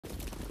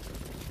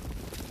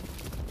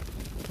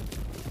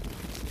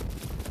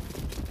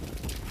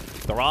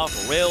They're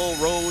off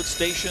Railroad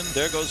Station.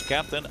 There goes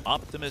Captain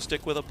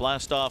Optimistic with a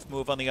blast-off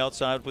move on the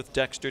outside with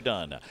Dexter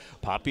Dunn.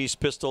 Poppy's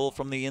Pistol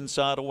from the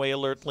inside away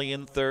alertly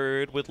in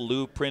third, with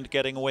Lou Print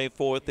getting away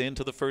fourth.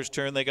 Into the first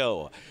turn they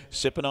go.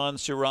 Sippin' on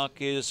Ciroc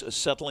is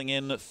settling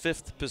in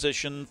fifth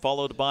position,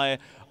 followed by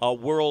a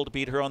World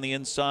Beater on the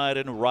inside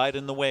and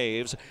Riding the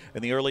Waves.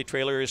 And the early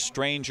trailer is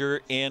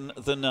Stranger in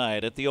the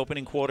Night. At the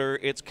opening quarter,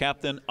 it's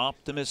Captain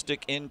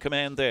Optimistic in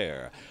command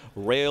there.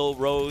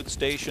 Railroad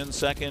Station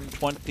second,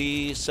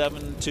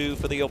 27-2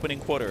 for the opening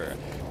quarter.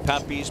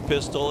 Pappy's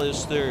Pistol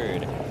is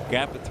third.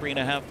 Gap at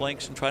 3.5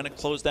 lengths, and trying to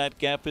close that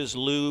gap is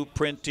Lou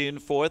Print in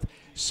fourth.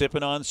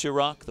 Sippin' on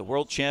Ciroc, the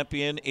world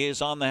champion,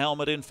 is on the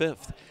helmet in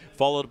fifth,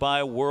 followed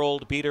by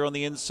World Beater on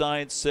the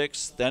inside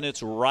sixth. Then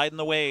it's Riding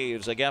the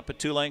Waves, a gap at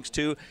 2 lengths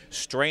to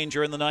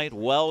Stranger in the Night,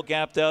 well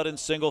gapped out in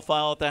single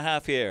file at the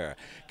half here.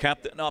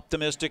 Captain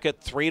Optimistic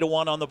at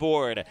 3-1 on the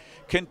board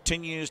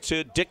continues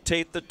to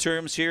dictate the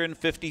terms here in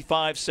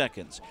 55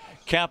 seconds.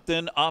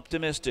 Captain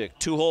Optimistic,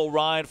 2-hole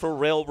ride for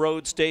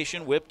Railroad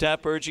Station. Whip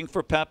tap urging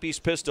for Pappy's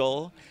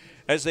Pistol.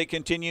 As they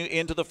continue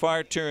into the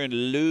far turn,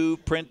 Lou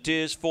Print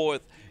is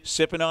fourth.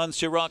 Sippin' on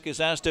Ciroc is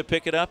asked to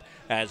pick it up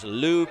as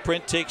Lou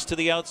Print takes to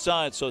the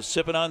outside. So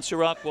Sippin' on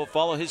Ciroc will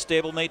follow his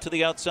stablemate to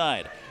the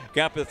outside.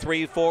 Gap of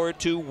 3-4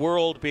 to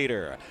World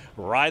Beater.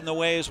 Riding the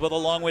Waves with a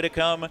long way to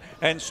come,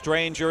 and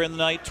Stranger in the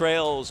Night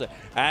trails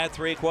at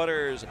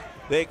 3/4.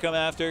 They come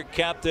after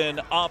Captain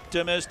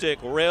Optimistic.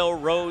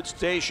 Railroad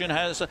Station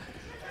has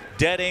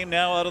dead aim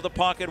now out of the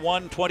pocket,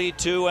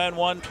 122 and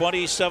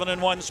 127 in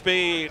 1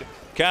 speed.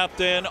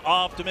 Captain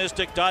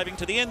Optimistic diving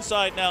to the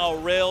inside now.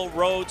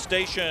 Railroad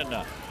Station.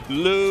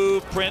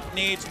 Lou Print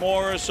needs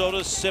more, so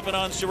does Sippin'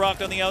 on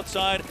Ciroc on the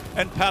outside,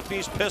 and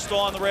Pappy's Pistol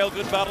on the rail.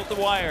 Good battle at the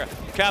wire.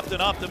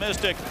 Captain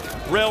Optimistic,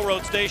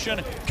 Railroad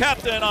Station,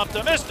 Captain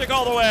Optimistic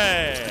all the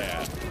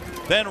way.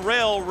 Then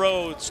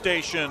Railroad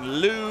Station,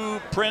 Lou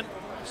Print,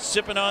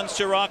 Sippin' on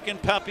Ciroc, and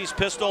Pappy's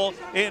Pistol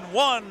in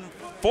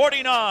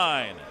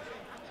 1:49.